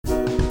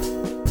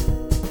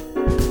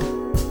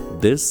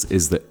This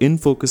is the In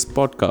Focus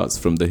podcast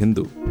from The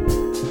Hindu.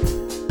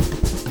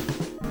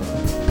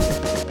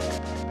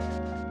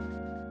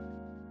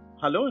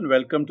 Hello and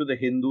welcome to the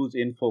Hindu's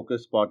In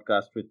Focus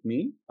podcast with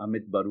me,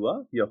 Amit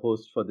Baruah, your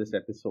host for this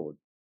episode.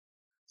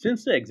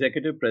 Since the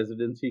executive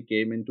presidency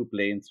came into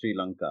play in Sri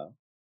Lanka,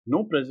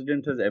 no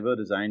president has ever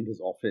resigned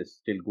his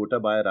office till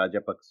Gotabaya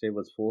Rajapaksa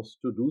was forced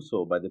to do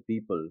so by the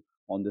people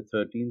on the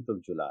 13th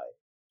of July.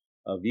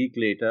 A week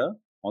later,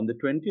 on the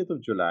 20th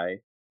of July,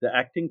 the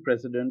acting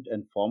president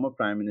and former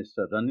Prime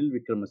Minister Ranil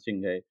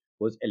Wickremesinghe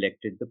was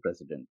elected the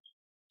president.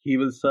 He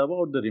will serve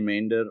out the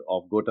remainder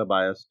of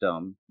Gotabaya's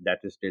term, that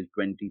is till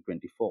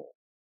 2024.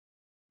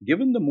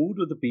 Given the mood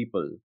of the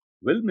people,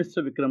 will Mr.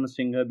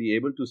 Wickremesinghe be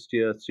able to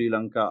steer Sri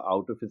Lanka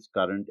out of its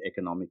current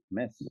economic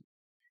mess?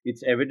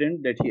 It's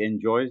evident that he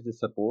enjoys the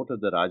support of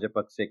the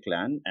Rajapaksa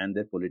clan and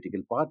their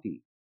political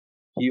party.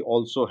 He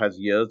also has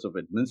years of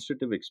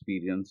administrative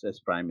experience as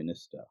Prime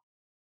Minister.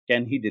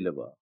 Can he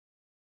deliver?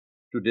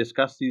 To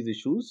discuss these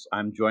issues,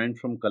 I am joined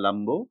from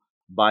Colombo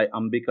by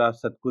Ambika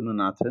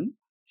Satkunanathan,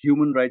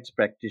 human rights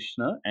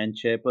practitioner and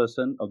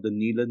chairperson of the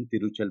Neelan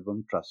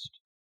Tiruchelvam Trust.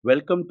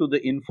 Welcome to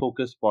the In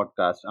Focus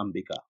podcast,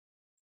 Ambika.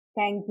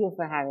 Thank you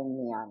for having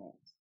me on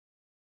it.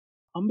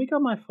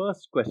 Ambika, my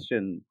first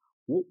question,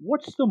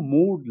 what's the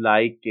mood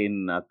like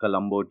in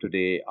Colombo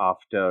today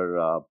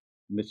after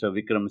Mr.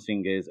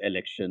 Wickremesinghe's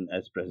election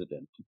as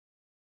president?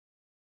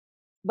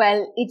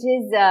 Well, it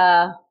is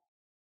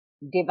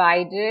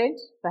divided,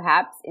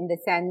 perhaps, in the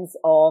sense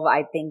of,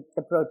 I think,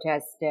 the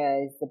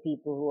protesters, the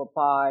people who are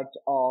part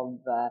of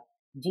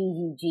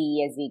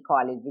GGG, as we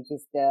call it, which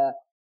is the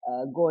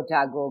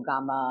Gota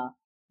Gama,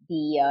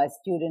 the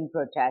student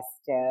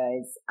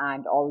protesters,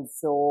 and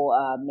also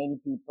many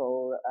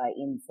people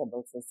in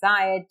civil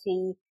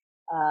society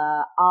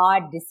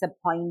are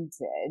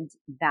disappointed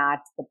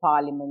that the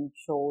parliament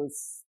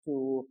chose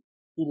to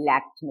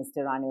elect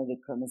Mr. Ranil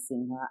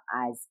Wickremesinghe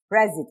as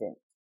president.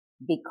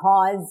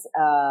 Because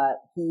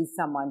he is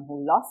someone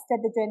who lost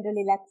at the general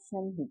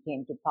election. He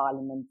came to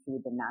parliament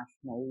through the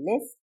national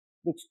list,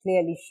 which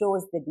clearly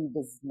shows that he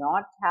does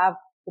not have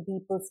the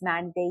people's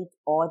mandate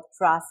or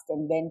trust.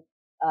 And when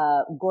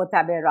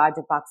Gotabaya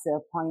Rajapaksa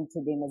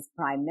appointed him as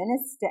prime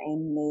minister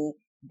in May,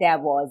 there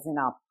was an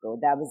uproar.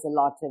 There was a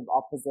lot of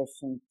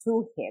opposition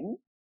to him.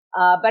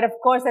 But of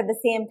course, at the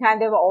same time,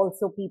 there were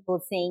also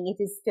people saying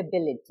it is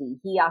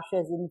stability. He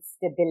ushers in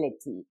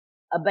stability.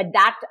 But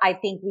that, I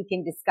think we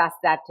can discuss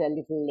that a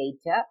little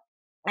later.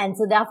 And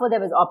so therefore there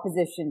was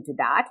opposition to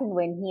that. And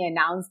when he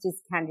announced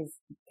his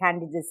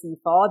candidacy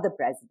for the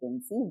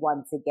presidency,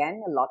 once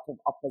again, a lot of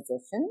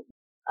opposition.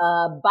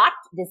 But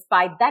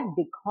despite that,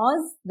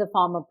 because the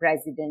former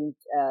president's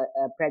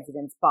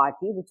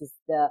party, which is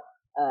the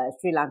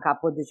Sri Lanka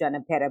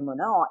Podujana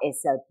Peramuna or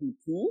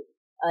SLPP,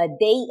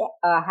 they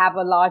have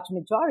a large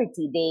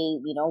majority. They,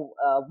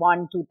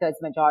 won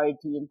 2/3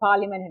 majority in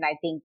parliament. And I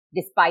think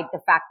despite the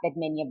fact that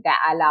many of their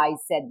allies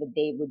said that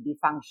they would be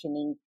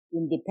functioning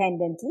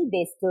independently,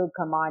 they still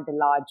command a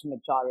large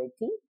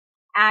majority.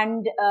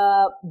 And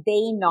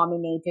they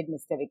nominated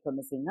Mr.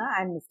 Wickremesinghe,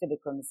 and Mr.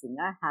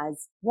 Wickremesinghe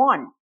has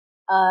won.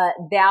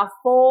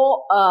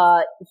 Therefore,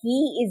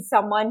 he is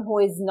someone who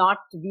is not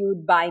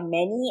viewed by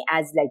many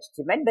as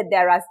legitimate, but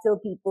there are still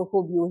people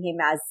who view him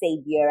as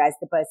savior, as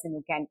the person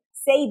who can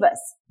save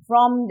us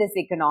from this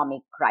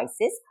economic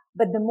crisis.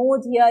 But the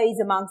mood here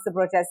is amongst the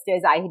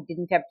protesters. I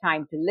didn't have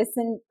time to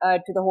listen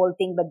to the whole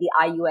thing, but the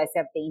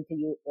IUSF, the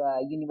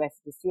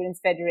Inter-University Students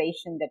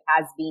Federation, that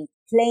has been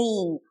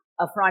playing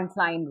a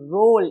frontline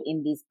role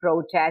in these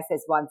protests,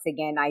 as once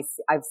again, I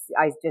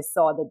just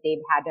saw that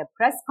they've had a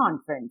press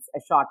conference a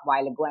short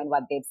while ago, and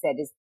what they've said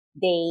is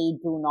they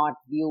do not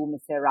view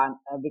Mr.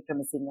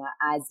 Wickremesinghe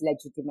as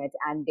legitimate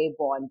and they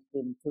want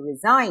him to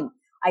resign.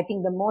 I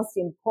think the most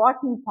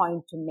important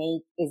point to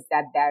make is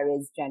that there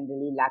is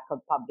generally lack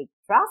of public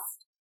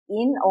trust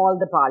in all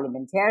the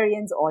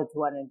parliamentarians, all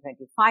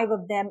 225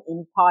 of them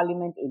in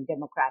parliament, in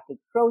democratic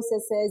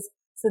processes.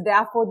 So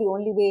therefore, the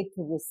only way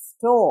to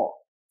restore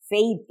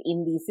faith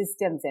in these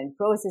systems and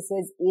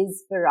processes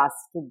is for us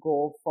to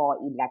go for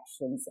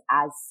elections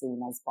as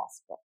soon as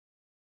possible.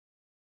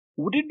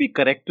 Would it be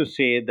correct to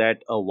say that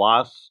a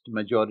vast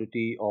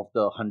majority of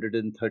the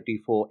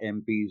 134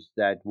 MPs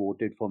that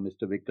voted for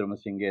Mr.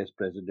 Wickremesinghe as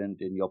president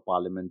in your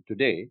parliament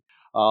today,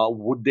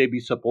 would they be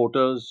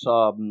supporters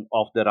of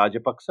the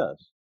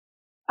Rajapaksas?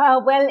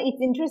 Well, it's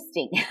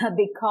interesting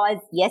because,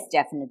 yes,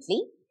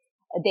 definitely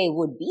they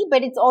would be,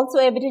 but it's also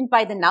evident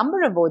by the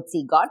number of votes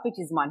he got, which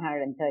is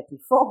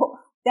 134,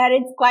 that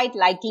it's quite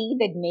likely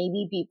that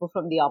maybe people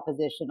from the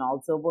opposition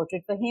also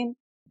voted for him.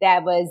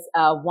 There was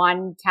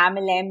one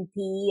Tamil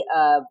MP,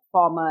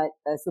 former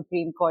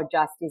Supreme Court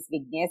Justice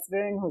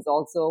Vigneswaran, who's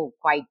also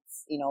quite,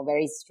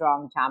 very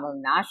strong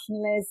Tamil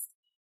nationalist,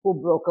 who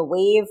broke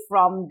away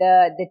from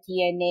the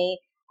TNA.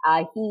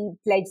 He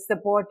pledged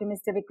support to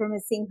Mr.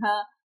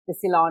 Wickremesinghe. The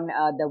Ceylon,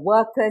 the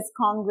Workers'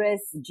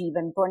 Congress,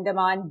 Jeevan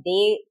Pondaman,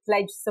 they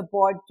pledged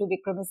support to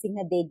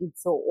Wickremesinghe. They did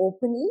so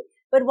openly.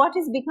 But what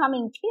is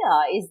becoming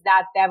clear is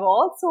that there were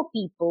also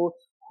people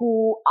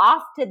who,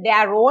 after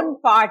their own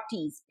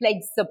parties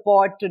pledged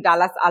support to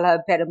Dallas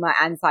Alaperuma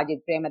and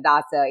Sajid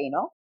Premadasa,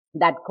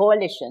 that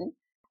coalition,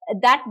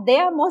 that they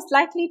are most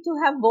likely to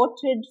have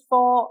voted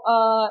for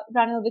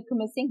Ranil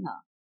Wickremesinghe.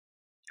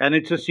 And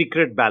it's a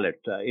secret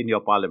ballot in your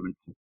parliament.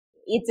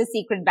 It's a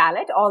secret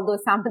ballot, although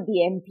some of the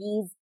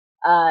MPs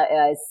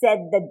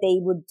said that they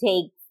would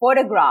take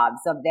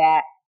photographs of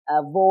their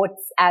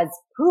votes as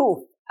proof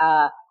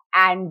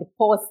and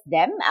post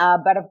them.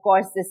 But of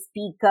course, the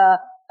speaker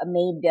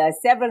made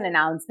several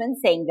announcements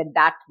saying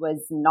that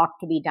was not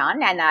to be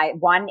done. And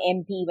one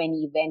MP, when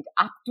he went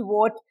up to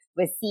vote,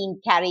 was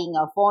seen carrying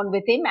a phone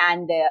with him,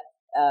 and the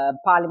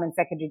Parliament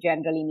Secretary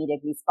General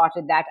immediately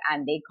spotted that,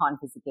 and they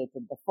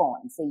confiscated the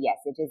phone. So yes,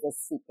 it is a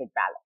secret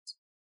ballot.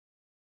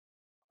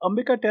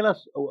 Ambika, tell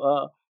us,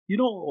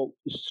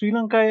 Sri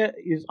Lanka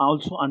is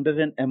also under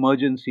an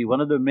emergency,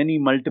 one of the many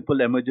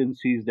multiple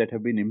emergencies that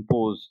have been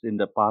imposed in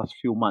the past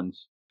few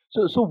months.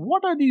 So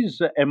what are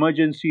these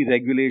emergency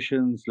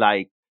regulations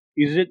like?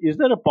 Is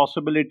there a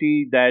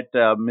possibility that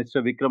Mr.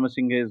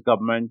 Wickremesinghe's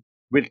government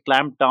will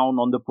clamp down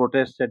on the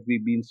protests that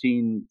we've been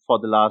seeing for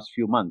the last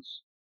few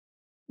months?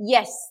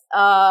 Yes,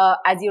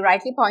 as you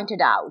rightly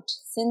pointed out,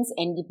 since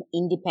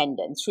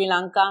independence, Sri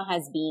Lanka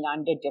has been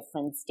under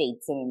different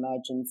states of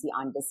emergency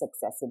under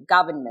successive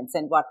governments.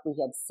 And what we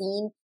have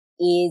seen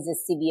is a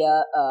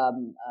severe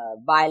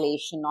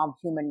violation of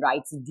human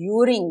rights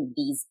during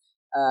these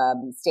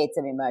states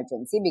of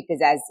emergency,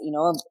 because as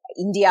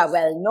India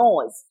well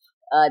knows,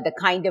 the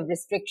kind of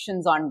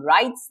restrictions on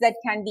rights that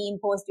can be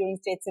imposed during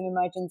states of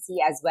emergency,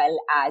 as well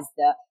as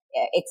the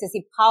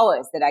excessive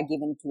powers that are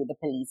given to the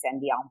police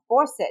and the armed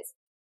forces.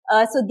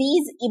 So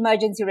these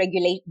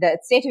the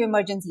state of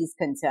emergency is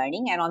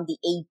concerning. And on the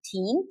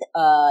 18th,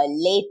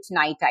 late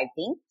night, I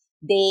think,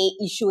 they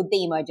issued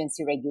the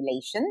emergency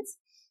regulations.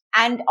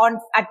 And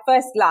at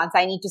first glance,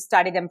 I need to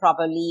study them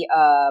properly,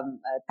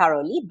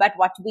 thoroughly. But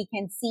what we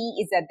can see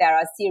is that there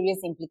are serious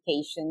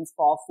implications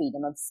for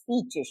freedom of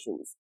speech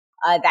issues.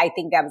 I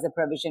think there was a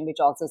provision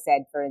which also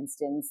said, for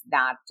instance,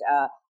 that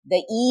the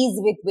ease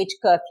with which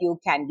curfew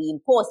can be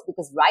imposed,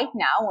 because right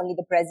now only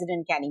the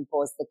president can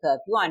impose the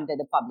curfew under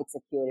the Public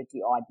Security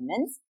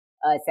Ordinance,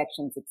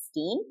 Section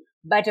 16.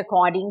 But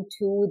according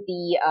to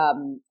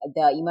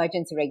the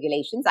emergency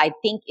regulations, I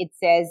think it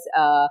says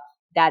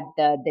that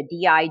the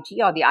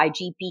DIG or the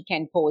IGP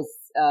can pose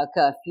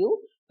curfew.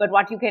 But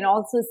what you can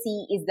also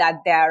see is that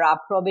there are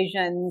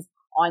provisions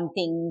on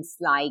things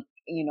like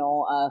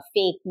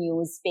fake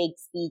news, fake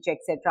speech,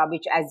 etc.,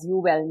 which, as you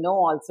well know,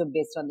 also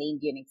based on the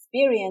Indian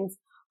experience,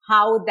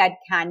 how that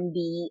can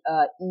be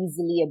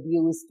easily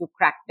abused to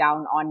crack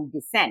down on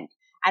dissent.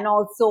 And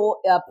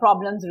also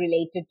problems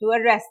related to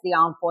arrest. The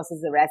armed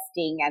forces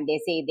arresting, and they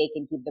say they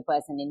can keep the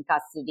person in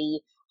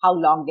custody. How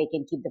long they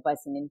can keep the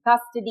person in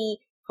custody?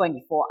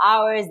 24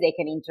 hours. They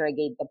can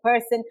interrogate the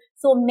person.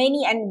 So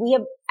many,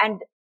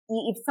 and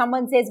if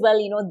someone says, well,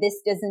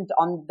 this doesn't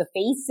on the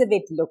face of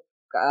it look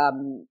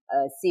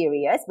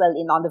serious. Well,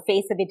 on the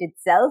face of it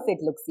itself, it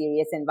looks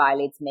serious and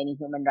violates many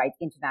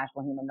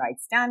international human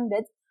rights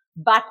standards.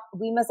 But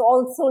we must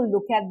also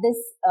look at this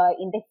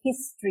in the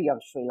history of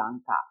Sri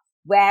Lanka,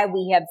 where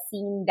we have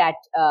seen that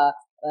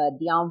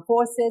the armed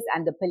forces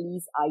and the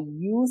police are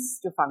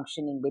used to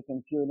functioning with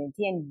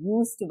impunity and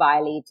used to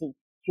violating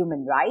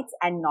human rights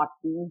and not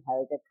being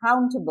held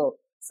accountable.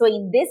 So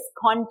in this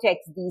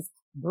context, these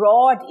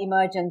broad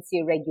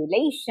emergency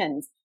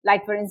regulations,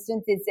 like, for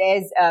instance, it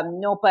says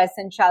no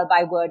person shall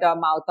by word or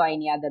mouth or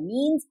any other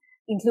means,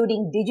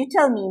 including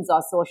digital means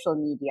or social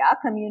media,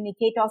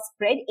 communicate or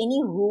spread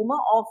any rumor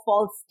or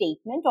false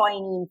statement or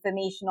any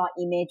information or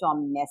image or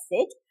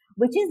message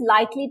which is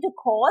likely to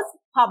cause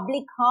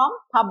public harm,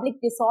 public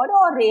disorder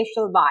or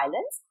racial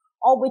violence,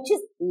 or which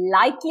is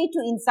likely to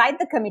incite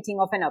the committing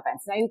of an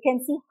offense. Now, you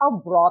can see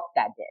how broad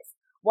that is.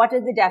 What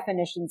are the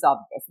definitions of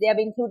this? They have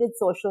included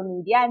social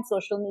media, and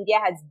social media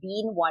has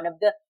been one of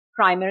the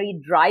primary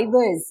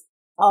drivers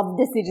of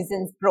the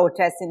citizens'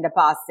 protests in the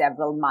past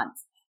several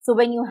months. So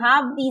when you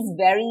have these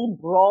very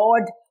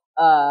broad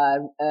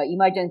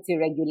emergency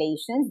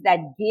regulations that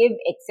give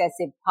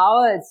excessive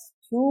powers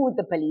to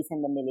the police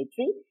and the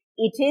military,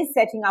 it is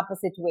setting up a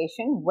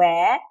situation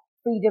where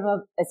freedom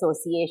of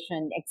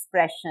association,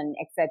 expression,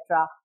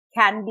 etc.,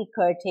 can be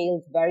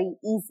curtailed very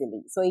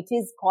easily. So it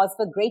is cause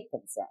for great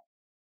concern.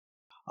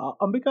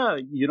 Ambika,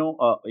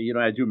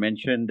 as you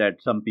mentioned,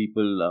 that some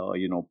people,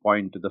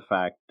 point to the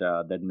fact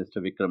that Mr.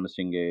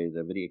 Wickremesinghe is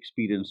a very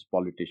experienced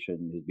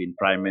politician. He's been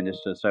prime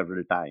minister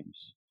several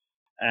times,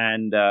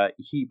 and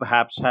he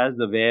perhaps has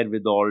the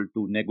wherewithal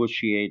to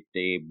negotiate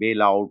a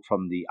bailout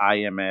from the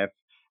IMF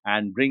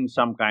and bring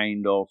some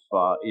kind of,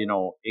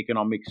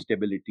 economic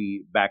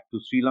stability back to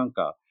Sri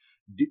Lanka.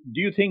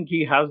 Do you think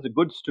he has the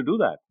goods to do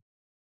that?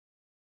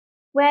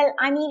 Well,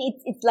 I mean,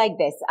 it's like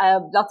this.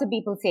 Lots of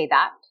people say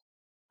that.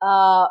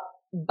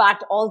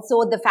 But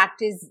also the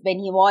fact is, when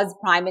he was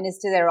prime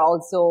minister, there are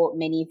also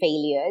many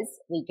failures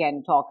we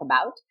can talk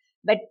about.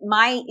 But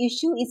my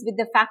issue is with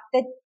the fact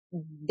that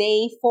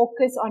they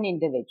focus on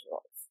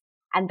individuals.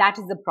 And that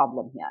is the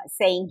problem here,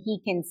 saying he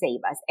can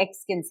save us,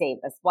 X can save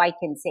us, Y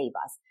can save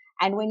us.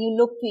 And when you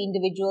look to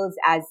individuals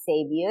as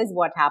saviors,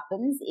 what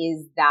happens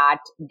is that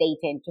they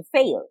tend to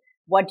fail.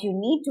 What you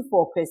need to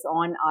focus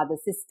on are the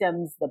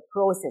systems, the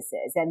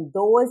processes, and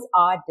those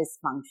are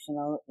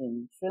dysfunctional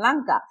in Sri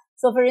Lanka.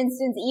 So, for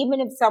instance,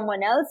 even if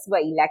someone else were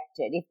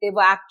elected, if they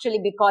were actually,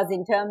 because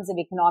in terms of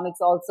economics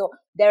also,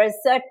 there are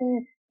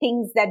certain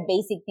things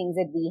basic things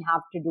that we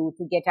have to do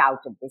to get out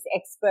of this.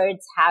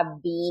 Experts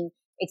have been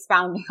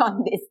expounding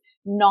on this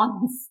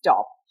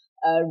non-stop,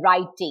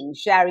 writing,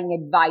 sharing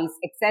advice,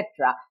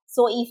 etc.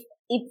 So if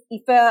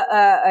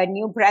a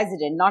new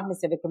president, not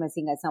Mr.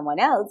 Wickremesinghe, someone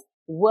else,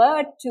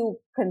 were to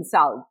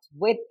consult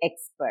with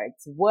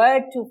experts,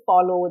 were to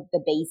follow the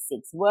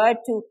basics, were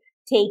to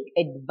take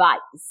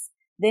advice,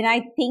 then I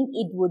think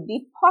it would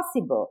be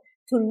possible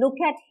to look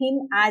at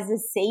him as a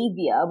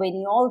savior when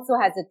he also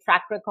has a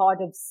track record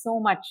of so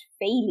much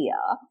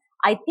failure.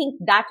 I think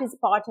that is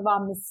part of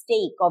our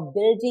mistake of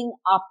building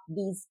up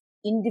these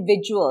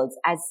individuals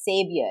as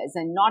saviors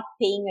and not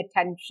paying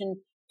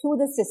attention to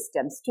the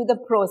systems, to the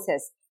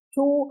process,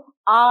 to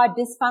our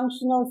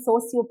dysfunctional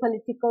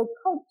socio-political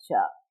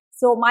culture.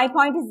 So my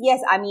point is,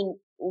 yes, I mean,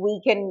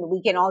 we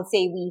can all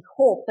say we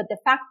hope, but the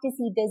fact is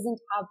he doesn't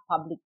have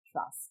public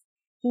trust.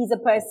 He's a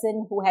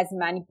person who has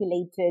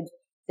manipulated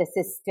the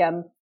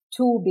system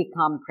to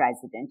become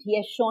president. He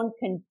has shown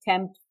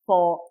contempt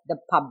for the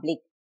public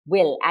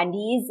will, and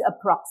he is a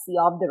proxy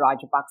of the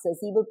Rajapaksas.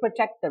 He will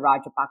protect the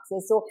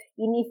Rajapaksas. So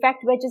in effect,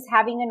 we're just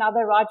having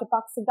another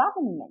Rajapaksa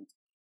government.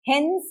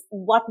 Hence,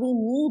 what we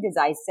need, as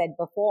I said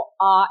before,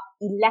 are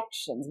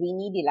elections. We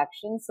need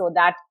elections so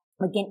that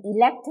we can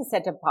elect a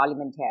set of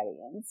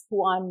parliamentarians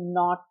who are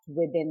not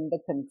within the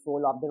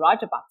control of the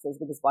Rajapaksas,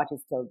 because what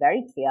is still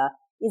very clear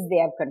is they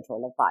have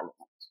control of parliament.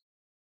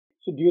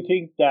 So, do you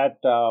think that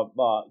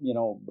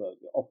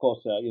of course,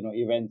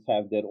 events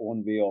have their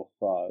own way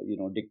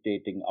of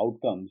dictating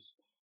outcomes?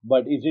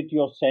 But is it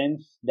your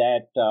sense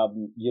that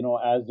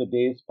as the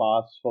days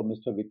pass for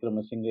Mr.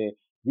 Wickremesinghe,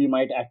 we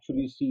might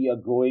actually see a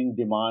growing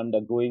demand,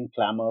 a growing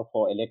clamor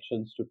for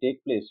elections to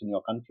take place in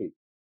your country?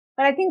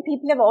 But I think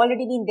people have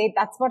already been there.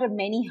 That's what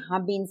many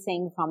have been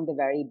saying from the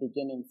very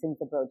beginning, since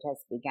the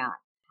protests began.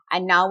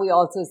 And now we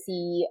also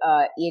see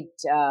it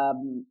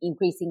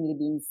increasingly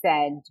being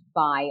said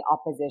by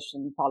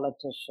opposition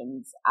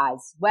politicians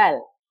as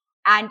well.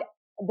 And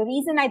the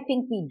reason I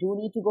think we do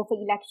need to go for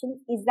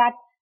elections is that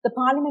the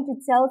parliament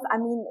itself, I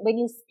mean, when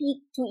you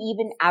speak to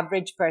even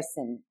average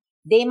person,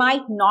 they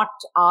might not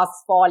ask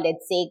for,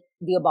 let's say,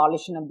 the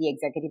abolition of the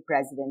executive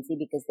presidency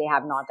because they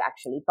have not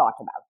actually thought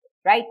about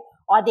it, right?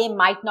 Or they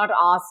might not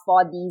ask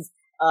for these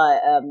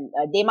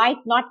they might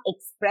not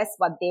express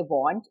what they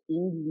want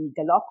in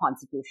legal or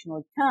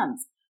constitutional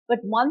terms. But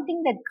one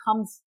thing that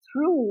comes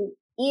through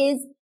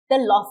is the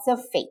loss of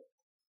faith,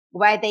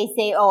 where they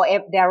say, oh,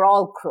 if they're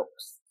all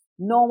crooks,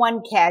 no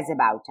one cares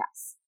about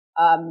us.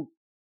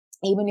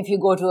 Even if you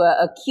go to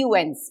a queue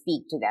and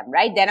speak to them,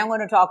 right? They're not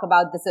going to talk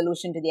about the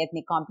solution to the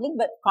ethnic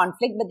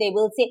conflict, but they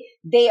will say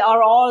they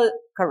are all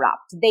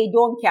corrupt. They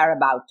don't care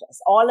about us.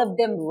 All of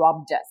them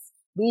robbed us.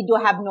 We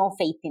do have no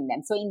faith in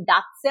them. So in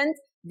that sense,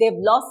 they've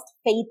lost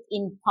faith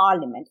in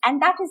parliament,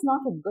 and that is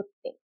not a good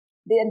thing.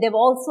 They've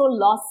also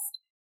lost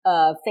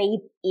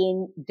faith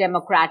in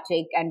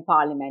democratic and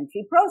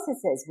parliamentary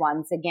processes.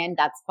 Once again,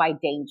 that's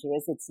quite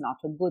dangerous. It's not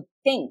a good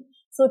thing.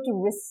 So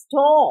to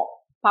restore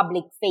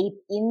public faith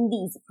in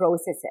these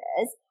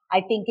processes,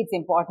 I think it's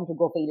important to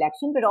go for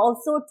election, but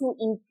also to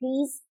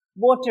increase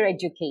voter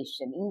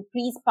education,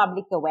 increase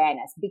public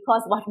awareness,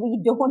 because what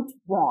we don't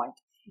want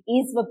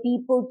is for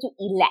people to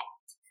elect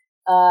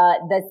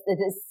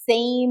the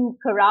same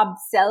corrupt,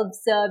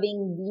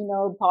 self-serving,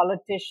 venal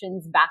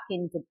politicians back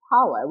into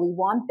power. We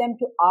want them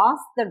to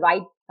ask the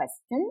right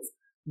questions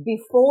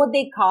before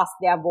they cast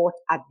their vote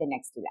at the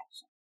next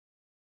election.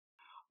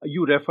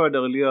 You referred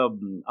earlier,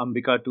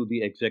 Ambika, to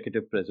the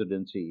executive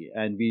presidency,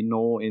 and we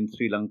know in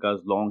Sri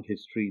Lanka's long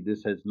history,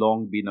 this has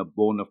long been a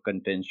bone of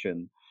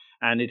contention,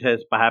 and it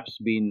has perhaps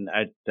been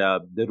at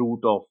the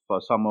root of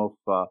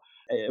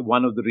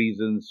one of the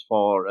reasons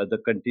for the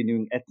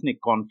continuing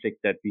ethnic conflict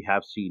that we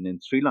have seen in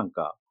Sri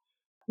Lanka.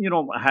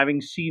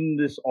 Having seen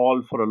this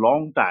all for a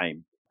long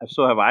time,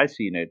 so have I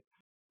seen it.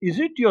 Is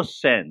it your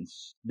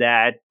sense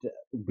that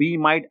we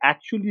might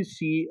actually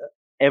see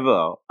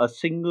ever a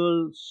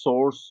single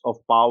source of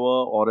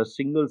power or a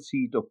single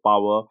seat of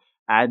power,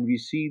 and we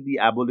see the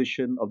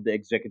abolition of the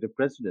executive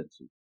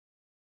presidency?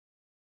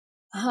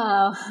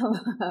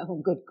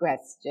 Good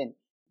question.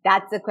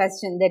 That's a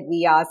question that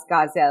we ask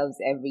ourselves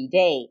every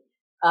day.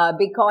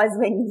 Because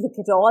when you look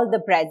at all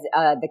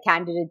the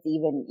candidates,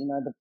 even,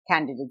 the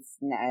candidates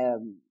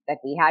that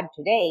we had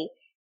today,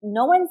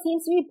 no one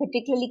seems to be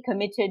particularly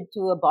committed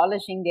to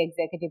abolishing the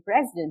executive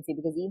presidency,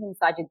 because even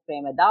Sajid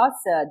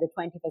Premadasa, the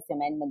 21st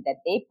Amendment that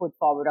they put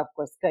forward, of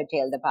course,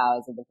 curtailed the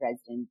powers of the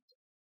president.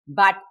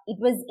 But it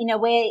was, in a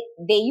way,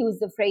 they use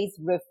the phrase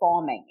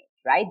reforming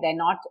it, right? They're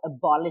not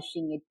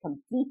abolishing it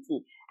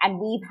completely. And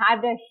we've had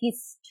a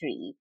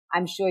history,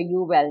 I'm sure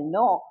you well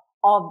know,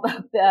 of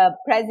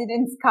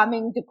presidents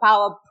coming to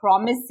power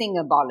promising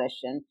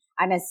abolition,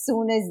 and as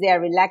soon as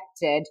they're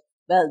elected,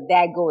 well,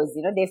 there goes,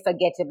 they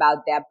forget about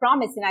their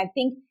promise. And I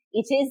think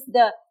it is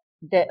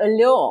the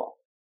allure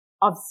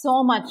of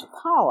so much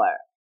power.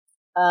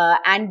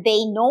 And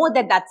they know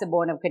that that's a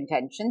bone of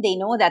contention. They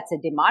know that's a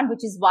demand,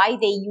 which is why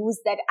they use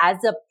that as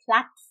a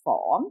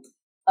platform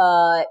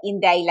in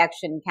their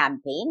election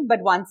campaign.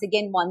 But once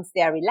again, once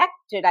they're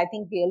elected, I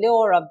think the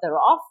allure of their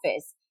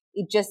office,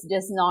 it just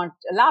does not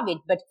allow it.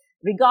 But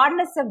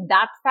regardless of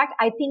that fact,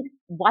 I think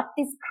what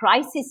this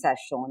crisis has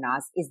shown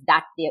us is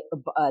that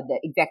the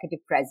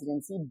executive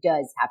presidency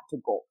does have to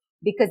go,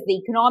 because the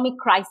economic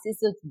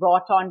crisis is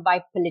brought on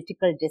by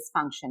political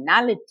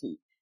dysfunctionality.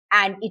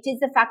 And it is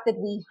the fact that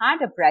we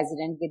had a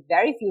president with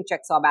very few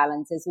checks or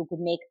balances who could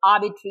make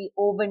arbitrary,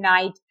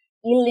 overnight,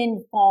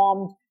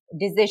 ill-informed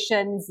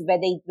decisions,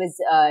 whether it was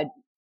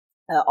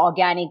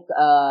organic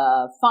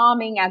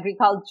farming,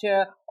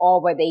 agriculture,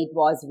 or whether it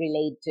was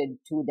related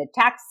to the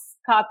tax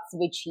cuts,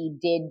 which he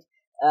did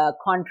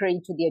contrary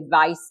to the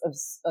advice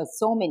of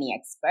so many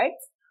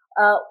experts.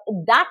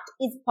 That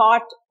is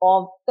part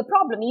of the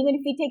problem. Even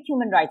if we take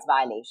human rights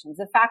violations,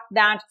 the fact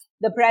that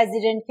the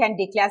president can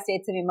declare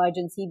states of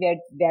emergency with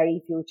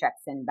very few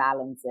checks and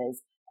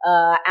balances.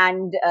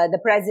 And the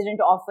president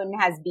often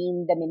has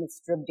been the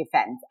Minister of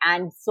Defense,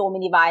 and so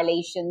many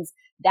violations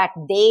that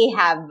they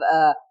have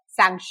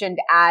sanctioned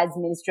as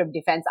Minister of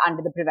Defense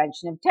under the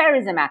Prevention of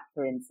Terrorism Act,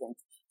 for instance.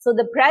 So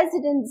the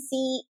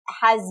presidency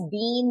has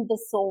been the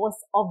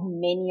source of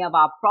many of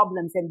our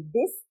problems. And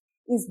this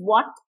is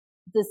what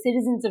the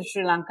citizens of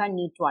Sri Lanka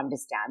need to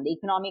understand. The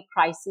economic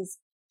crisis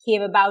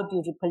came about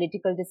due to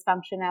political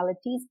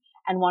dysfunctionalities,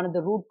 and one of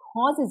the root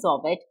causes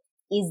of it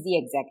is the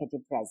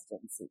executive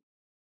presidency.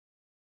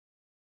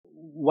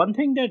 One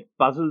thing that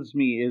puzzles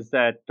me is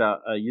that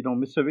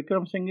Mr.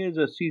 Wickremesinghe is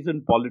a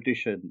seasoned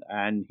politician,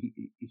 and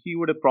he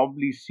would have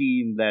probably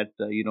seen that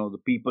the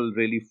people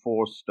really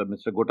forced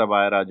Mr.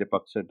 Gotabaya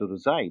Rajapaksa to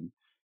resign.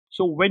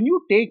 So when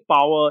you take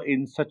power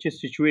in such a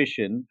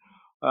situation,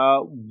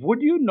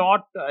 would you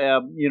not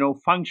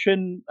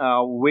function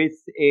with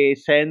a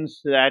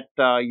sense that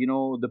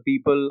the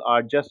people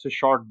are just a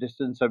short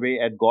distance away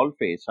at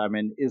Golface? I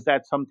mean, is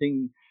that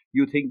something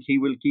you think he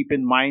will keep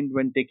in mind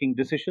when taking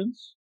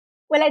decisions?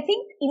 Well, I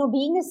think,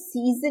 being a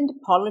seasoned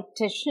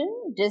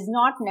politician does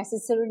not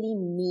necessarily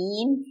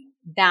mean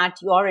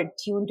that you're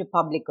attuned to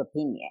public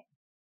opinion.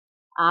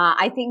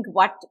 I think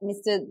what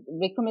Mr.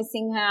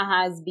 Wickremesinghe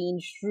has been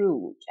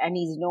shrewd, and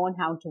he's known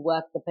how to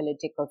work the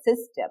political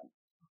system.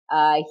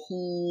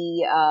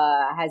 He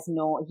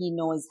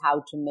knows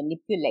how to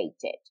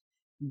manipulate it,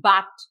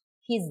 but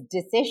his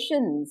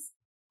decisions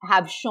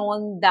have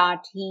shown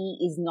that he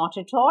is not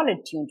at all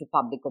attuned to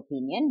public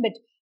opinion, but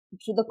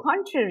to the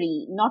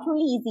contrary, not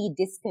only is he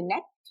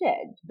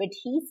disconnected, but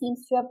he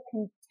seems to have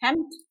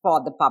contempt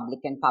for the public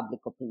and public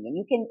opinion.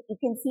 You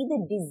can see the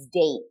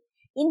disdain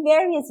in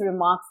various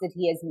remarks that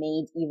he has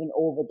made even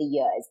over the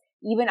years.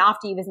 Even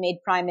after he was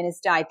made Prime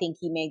Minister, I think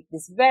he made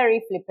this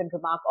very flippant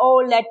remark,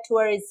 oh, let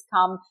tourists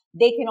come.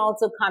 They can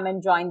also come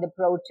and join the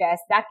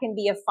protest. That can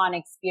be a fun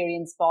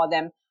experience for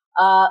them,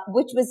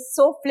 which was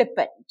so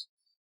flippant.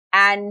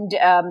 And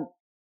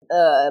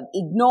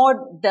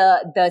ignored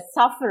the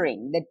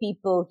suffering that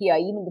people here,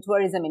 even the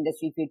tourism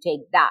industry, if you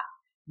take that,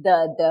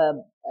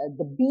 the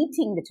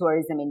beating the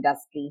tourism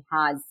industry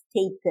has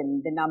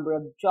taken, the number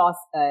of job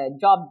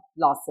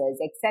losses,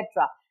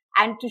 etc.,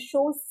 and to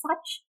show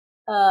such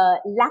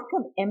lack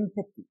of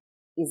empathy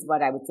is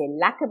what I would say.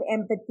 Lack of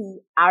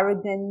empathy,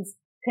 arrogance,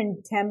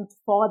 contempt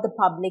for the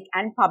public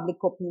and public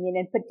opinion,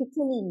 and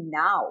particularly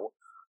now,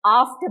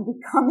 after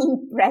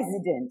becoming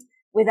president,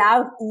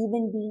 without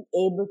even being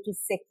able to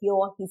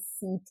secure his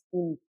seat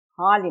in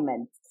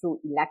parliament through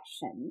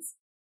elections.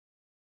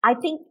 I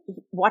think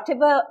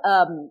whatever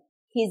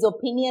his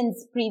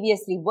opinions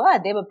previously were,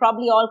 they were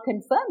probably all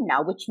confirmed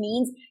now, which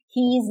means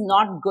he is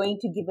not going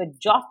to give a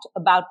jot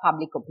about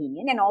public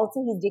opinion. And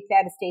also he's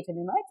declared a state of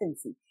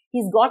emergency.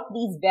 He's got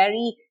these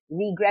very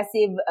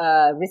regressive,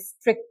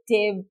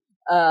 restrictive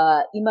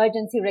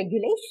emergency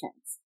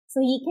regulations.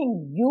 So he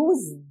can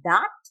use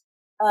that.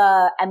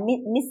 And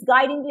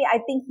misguidingly, I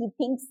think he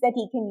thinks that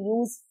he can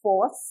use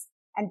force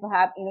and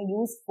perhaps,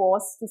 use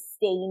force to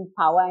stay in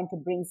power and to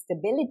bring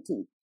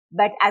stability.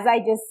 But as I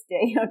just,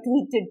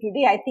 tweeted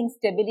today, I think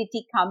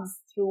stability comes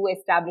through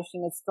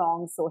establishing a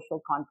strong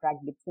social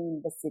contract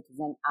between the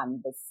citizen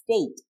and the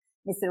state.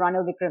 Mr.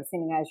 Ranil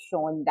Wickremesinghe has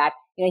shown that,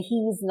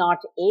 he's not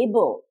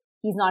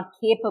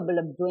capable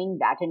of doing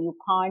that, and you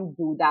can't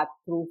do that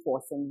through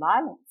force and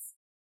violence.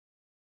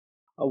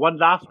 One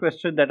last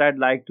question that I'd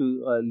like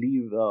to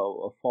leave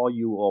for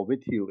you or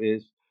with you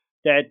is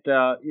that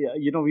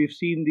we've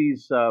seen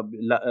these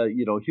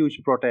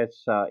huge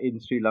protests in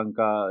Sri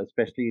Lanka,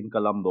 especially in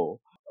Colombo.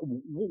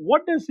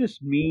 What does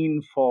this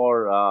mean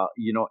for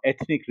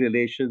ethnic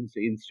relations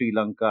in Sri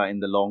Lanka in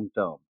the long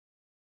term?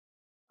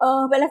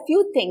 Well, a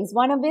few things.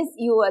 One of is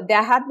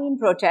there have been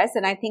protests,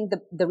 and I think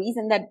the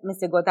reason that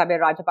Mr. Gotabaya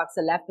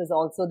Rajapaksa left was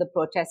also the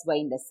protests were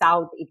in the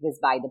south. It was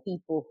by the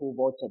people who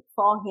voted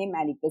for him,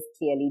 and it was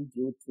clearly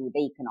due to the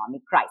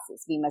economic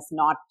crisis. We must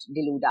not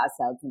delude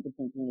ourselves into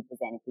thinking it was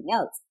anything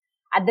else.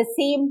 At the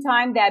same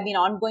time, there have been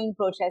ongoing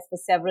protests for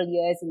several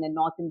years in the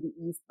north and the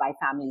east by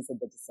families that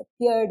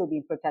disappeared, who've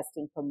been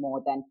protesting for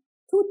more than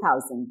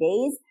 2,000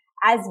 days,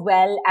 as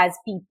well as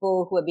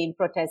people who have been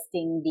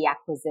protesting the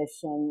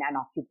acquisition and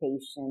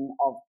occupation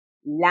of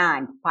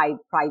land,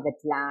 private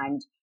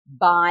land,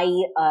 by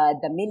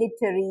the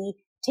military,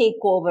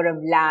 takeover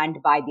of land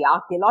by the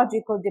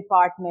archaeological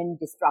department,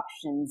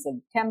 destructions of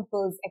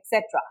temples,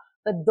 etc.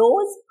 But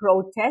those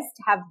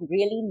protests have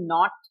really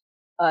not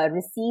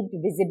received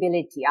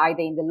visibility either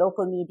in the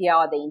local media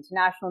or the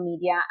international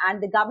media,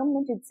 and the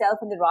government itself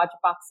and the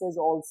Rajapaksas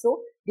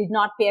also did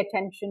not pay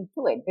attention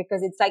to it,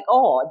 because it's like,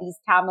 oh, these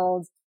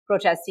Tamils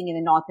protesting in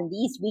the north and the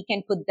east, we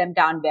can put them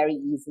down very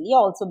easily.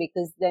 Also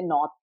because the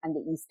north and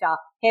the east are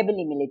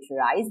heavily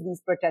militarized, these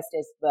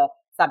protesters were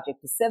subject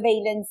to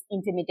surveillance,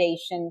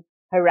 intimidation,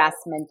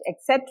 harassment,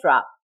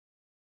 etc.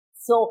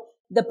 So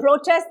the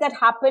protests that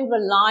happened were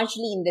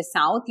largely in the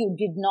south. You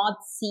did not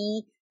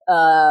see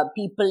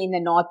people in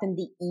the north and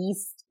the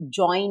east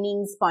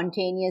joining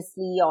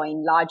spontaneously or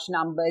in large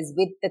numbers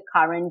with the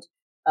current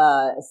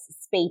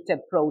spate of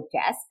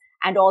protests.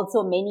 And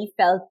also many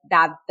felt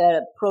that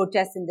the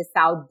protests in the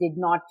south did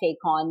not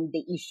take on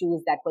the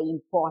issues that were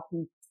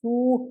important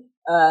to,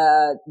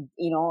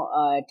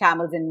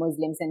 Tamils and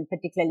Muslims, and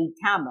particularly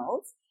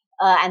Tamils.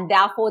 And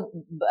therefore,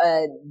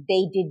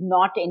 they did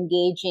not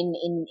engage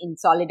in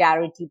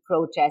solidarity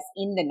protests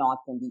in the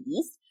north and the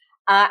east.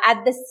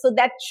 So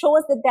that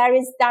shows that there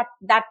is that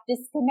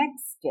disconnect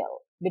still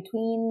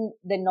between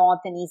the north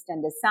and east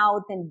and the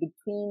south, and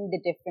between the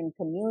different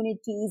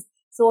communities.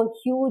 So a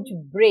huge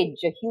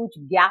bridge, a huge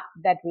gap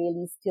that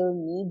really still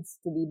needs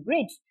to be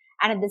bridged.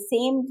 And at the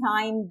same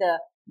time,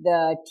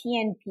 the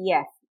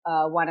TNPF,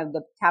 one of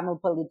the Tamil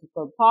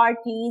political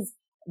parties,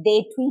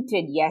 they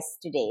tweeted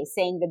yesterday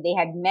saying that they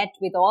had met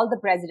with all the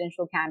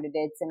presidential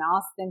candidates and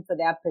asked them for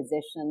their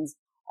positions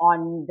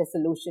on the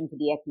solution to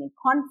the ethnic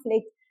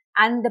conflict.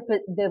 And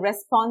the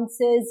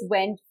responses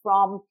went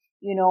from,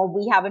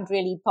 we haven't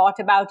really thought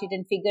about it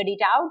and figured it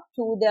out,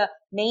 to the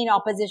main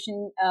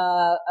opposition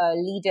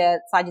leader,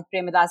 Sajid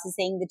Premadasa,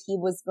 saying that he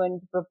was going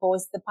to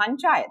propose the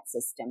panchayat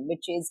system,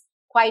 which is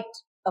quite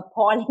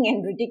appalling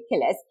and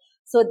ridiculous.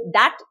 So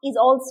that is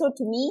also,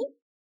 to me,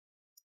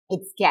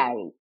 it's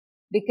scary,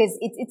 because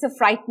it's a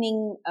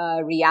frightening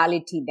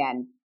reality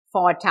then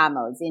for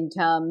Tamils in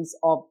terms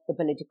of the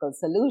political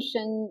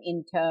solution,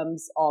 in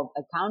terms of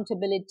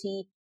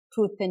accountability,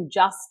 truth and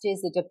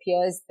justice. It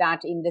appears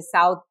that in the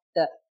south,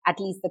 at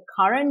least the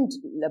current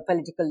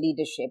political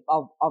leadership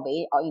of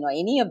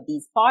any of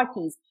these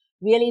parties,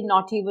 really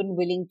not even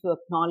willing to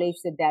acknowledge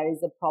that there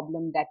is a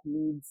problem that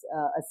needs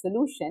a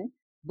solution,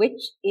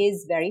 which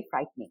is very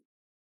frightening.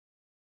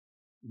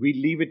 We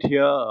leave it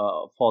here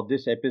for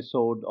this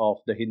episode of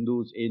the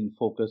Hindus in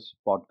Focus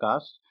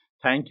podcast.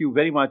 Thank you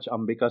very much,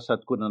 Ambika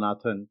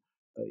Satkunanathan,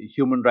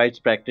 human rights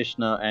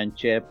practitioner and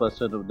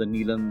chairperson of the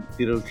Neelan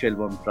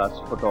Tiruchelvam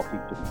Trust, for talking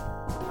to me.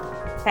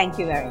 Thank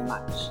you very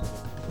much.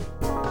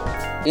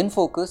 In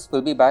Focus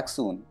will be back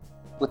soon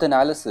with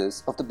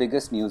analysis of the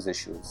biggest news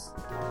issues.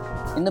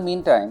 In the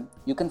meantime,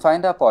 you can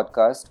find our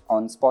podcast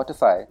on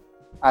Spotify,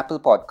 Apple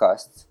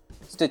Podcasts,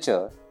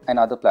 Stitcher, and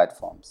other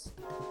platforms.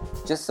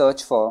 Just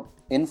search for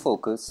In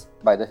Focus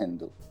by The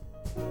Hindu.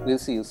 We'll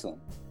see you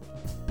soon.